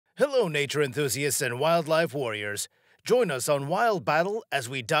Hello, nature enthusiasts and wildlife warriors. Join us on Wild Battle as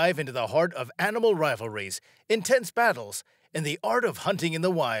we dive into the heart of animal rivalries, intense battles, and the art of hunting in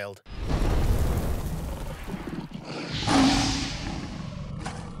the wild.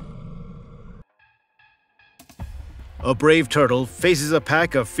 A brave turtle faces a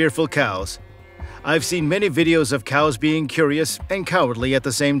pack of fearful cows. I've seen many videos of cows being curious and cowardly at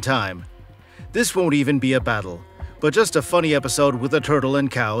the same time. This won't even be a battle, but just a funny episode with a turtle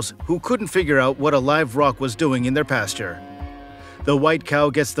and cows who couldn't figure out what a live rock was doing in their pasture. The white cow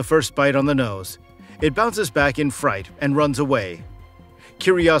gets the first bite on the nose. It bounces back in fright and runs away.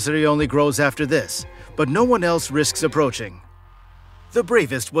 Curiosity only grows after this, but no one else risks approaching. The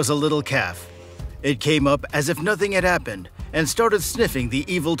bravest was a little calf. It came up as if nothing had happened and started sniffing the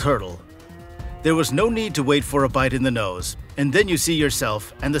evil turtle. There was no need to wait for a bite in the nose, and then you see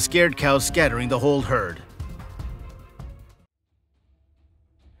yourself and the scared cow scattering the whole herd.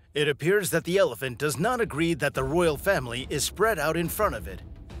 It appears that the elephant does not agree that the royal family is spread out in front of it.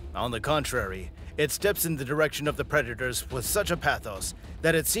 On the contrary, it steps in the direction of the predators with such a pathos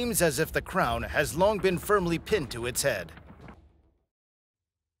that it seems as if the crown has long been firmly pinned to its head.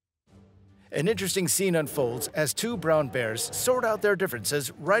 An interesting scene unfolds as two brown bears sort out their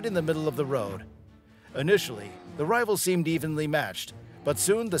differences right in the middle of the road. Initially, the rivals seemed evenly matched, but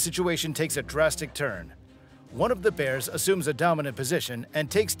soon the situation takes a drastic turn. One of the bears assumes a dominant position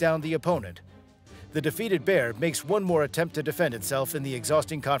and takes down the opponent. The defeated bear makes one more attempt to defend itself in the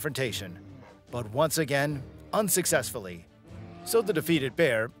exhausting confrontation, but once again, unsuccessfully. So the defeated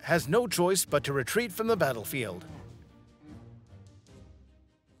bear has no choice but to retreat from the battlefield.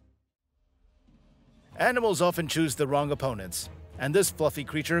 Animals often choose the wrong opponents, and this fluffy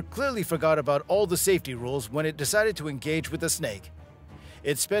creature clearly forgot about all the safety rules when it decided to engage with the snake.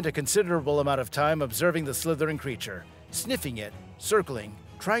 It spent a considerable amount of time observing the slithering creature, sniffing it, circling,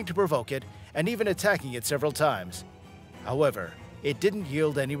 trying to provoke it, and even attacking it several times. However, it didn't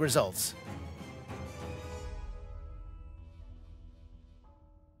yield any results.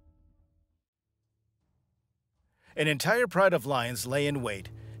 An entire pride of lions lay in wait,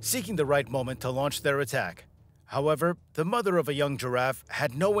 seeking the right moment to launch their attack. However, the mother of a young giraffe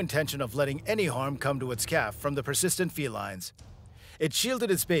had no intention of letting any harm come to its calf from the persistent felines. It shielded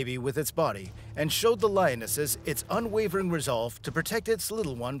its baby with its body and showed the lionesses its unwavering resolve to protect its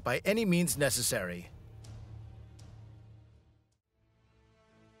little one by any means necessary.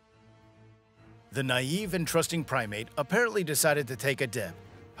 The naive and trusting primate apparently decided to take a dip.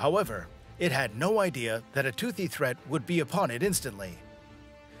 However, it had no idea that a toothy threat would be upon it instantly.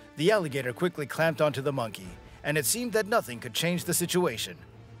 The alligator quickly clamped onto the monkey, and it seemed that nothing could change the situation.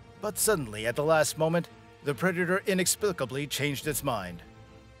 But suddenly, at the last moment, the predator inexplicably changed its mind.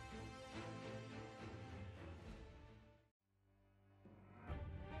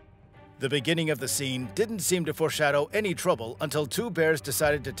 The beginning of the scene didn't seem to foreshadow any trouble until two bears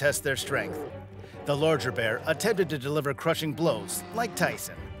decided to test their strength. The larger bear attempted to deliver crushing blows, like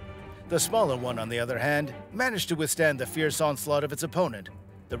Tyson. The smaller one, on the other hand, managed to withstand the fierce onslaught of its opponent.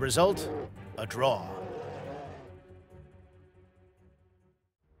 The result? A draw.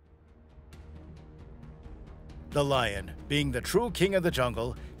 The lion, being the true king of the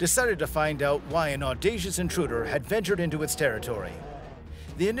jungle, decided to find out why an audacious intruder had ventured into its territory.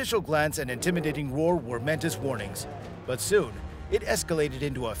 The initial glance and intimidating roar were meant as warnings, but soon it escalated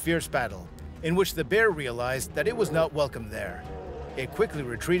into a fierce battle, in which the bear realized that it was not welcome there. It quickly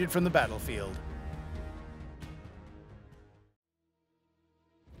retreated from the battlefield.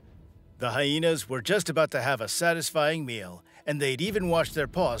 The hyenas were just about to have a satisfying meal, and they'd even washed their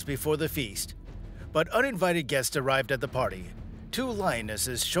paws before the feast. But uninvited guests arrived at the party, two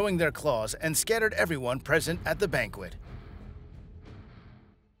lionesses showing their claws and scattered everyone present at the banquet.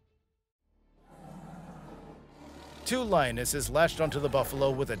 Two lionesses lashed onto the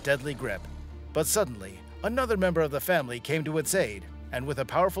buffalo with a deadly grip, but suddenly, another member of the family came to its aid, and with a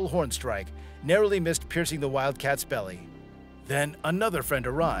powerful horn strike, narrowly missed piercing the wildcat's belly. Then another friend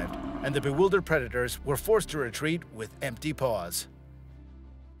arrived, and the bewildered predators were forced to retreat with empty paws.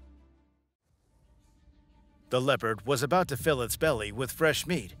 The leopard was about to fill its belly with fresh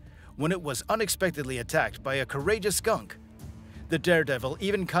meat when it was unexpectedly attacked by a courageous skunk. The daredevil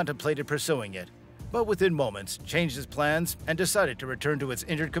even contemplated pursuing it, but within moments changed his plans and decided to return to its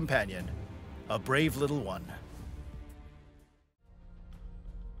injured companion, a brave little one.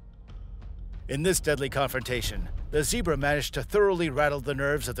 In this deadly confrontation, the zebra managed to thoroughly rattle the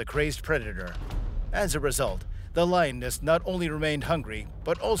nerves of the crazed predator. As a result, the lioness not only remained hungry,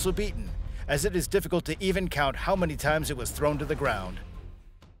 but also beaten, as it is difficult to even count how many times it was thrown to the ground.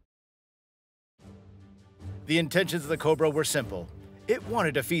 The intentions of the cobra were simple. It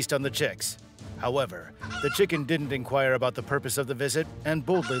wanted to feast on the chicks. However, the chicken didn't inquire about the purpose of the visit and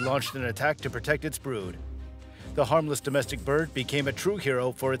boldly launched an attack to protect its brood. The harmless domestic bird became a true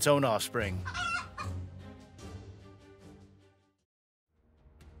hero for its own offspring.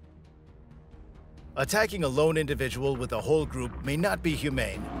 Attacking a lone individual with a whole group may not be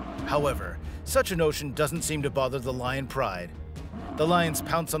humane. However, such a notion doesn't seem to bother the lion pride. The lions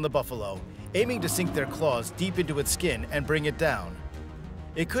pounce on the buffalo, aiming to sink their claws deep into its skin and bring it down.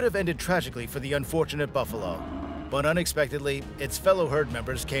 It could have ended tragically for the unfortunate buffalo, but unexpectedly, its fellow herd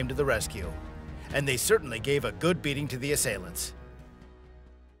members came to the rescue, and they certainly gave a good beating to the assailants.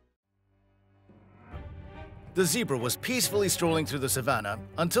 The zebra was peacefully strolling through the savannah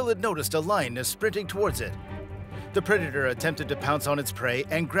until it noticed a lioness sprinting towards it. The predator attempted to pounce on its prey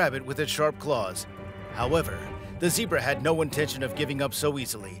and grab it with its sharp claws. However, the zebra had no intention of giving up so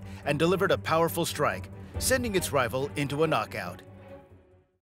easily and delivered a powerful strike, sending its rival into a knockout.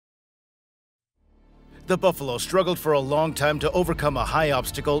 The buffalo struggled for a long time to overcome a high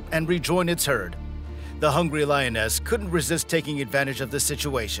obstacle and rejoin its herd. The hungry lioness couldn't resist taking advantage of the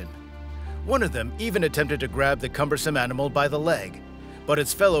situation. One of them even attempted to grab the cumbersome animal by the leg, but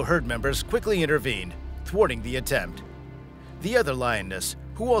its fellow herd members quickly intervened, thwarting the attempt. The other lioness,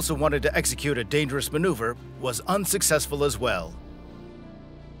 who also wanted to execute a dangerous maneuver, was unsuccessful as well.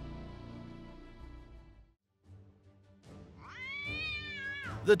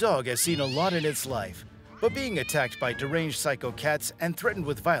 The dog has seen a lot in its life, but being attacked by deranged psycho cats and threatened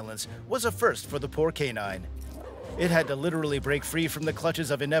with violence was a first for the poor canine. It had to literally break free from the clutches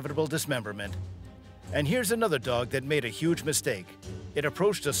of inevitable dismemberment. And here's another dog that made a huge mistake. It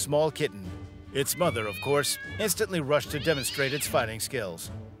approached a small kitten. Its mother, of course, instantly rushed to demonstrate its fighting skills.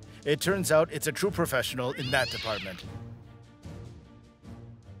 It turns out it's a true professional in that department.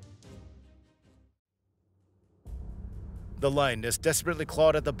 The lioness desperately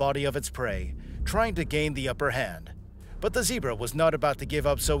clawed at the body of its prey, trying to gain the upper hand. But the zebra was not about to give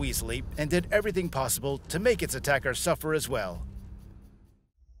up so easily and did everything possible to make its attacker suffer as well.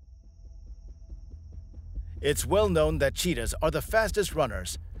 It's well known that cheetahs are the fastest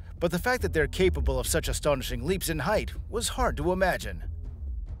runners, but the fact that they're capable of such astonishing leaps in height was hard to imagine.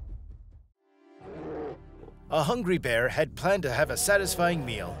 A hungry bear had planned to have a satisfying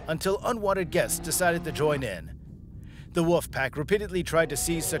meal until unwanted guests decided to join in. The wolf pack repeatedly tried to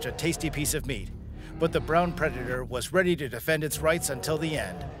seize such a tasty piece of meat, but the brown predator was ready to defend its rights until the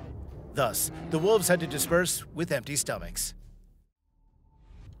end. Thus, the wolves had to disperse with empty stomachs.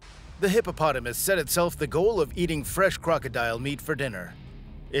 The hippopotamus set itself the goal of eating fresh crocodile meat for dinner.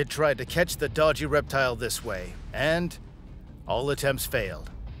 It tried to catch the dodgy reptile this way, and all attempts failed,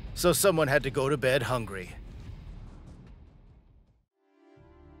 so someone had to go to bed hungry.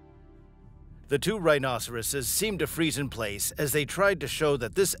 The two rhinoceroses seemed to freeze in place as they tried to show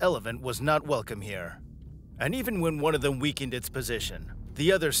that this elephant was not welcome here. And even when one of them weakened its position,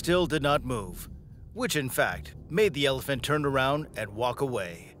 the other still did not move, which in fact made the elephant turn around and walk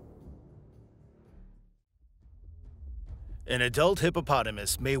away. An adult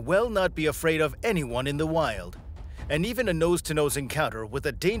hippopotamus may well not be afraid of anyone in the wild, and even a nose-to-nose encounter with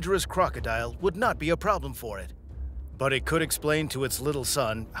a dangerous crocodile would not be a problem for it. But it could explain to its little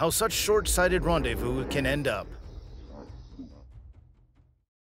son how such short-sighted rendezvous can end up.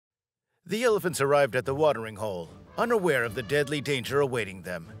 The elephants arrived at the watering hole, unaware of the deadly danger awaiting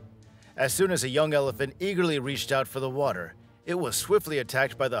them. As soon as a young elephant eagerly reached out for the water, it was swiftly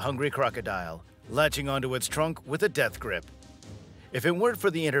attacked by the hungry crocodile, latching onto its trunk with a death grip. If it weren't for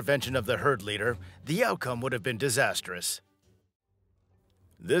the intervention of the herd leader, the outcome would have been disastrous.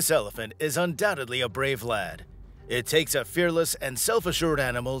 This elephant is undoubtedly a brave lad. It takes a fearless and self-assured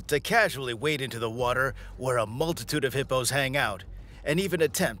animal to casually wade into the water where a multitude of hippos hang out, and even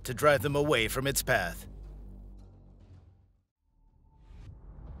attempt to drive them away from its path.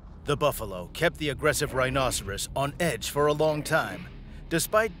 The buffalo kept the aggressive rhinoceros on edge for a long time,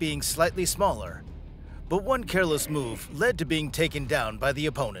 despite being slightly smaller. But one careless move led to being taken down by the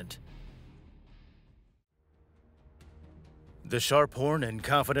opponent. The sharp horn and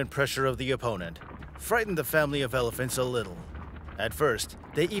confident pressure of the opponent frightened the family of elephants a little. At first,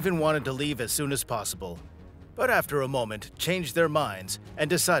 they even wanted to leave as soon as possible, but after a moment changed their minds and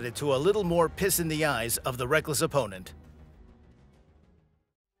decided to a little more piss in the eyes of the reckless opponent.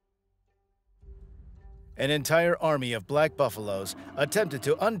 An entire army of black buffaloes attempted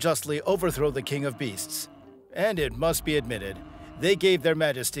to unjustly overthrow the king of beasts, and it must be admitted, they gave their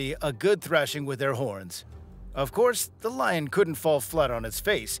majesty a good thrashing with their horns. Of course, the lion couldn't fall flat on its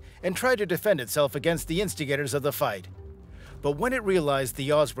face and tried to defend itself against the instigators of the fight. But when it realized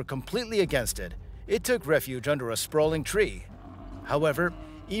the odds were completely against it, it took refuge under a sprawling tree. However,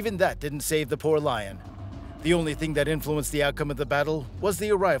 even that didn't save the poor lion. The only thing that influenced the outcome of the battle was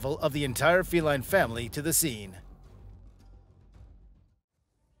the arrival of the entire feline family to the scene.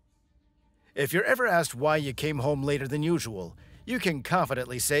 If you're ever asked why you came home later than usual, you can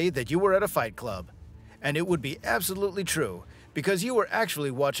confidently say that you were at a fight club. And it would be absolutely true, because you were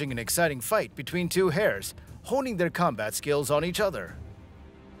actually watching an exciting fight between two hares, honing their combat skills on each other.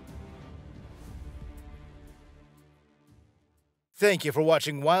 Thank you for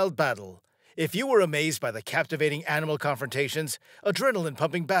watching Wild Battle. If you were amazed by the captivating animal confrontations,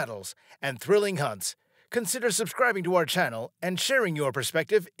 adrenaline-pumping battles, and thrilling hunts, consider subscribing to our channel and sharing your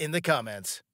perspective in the comments.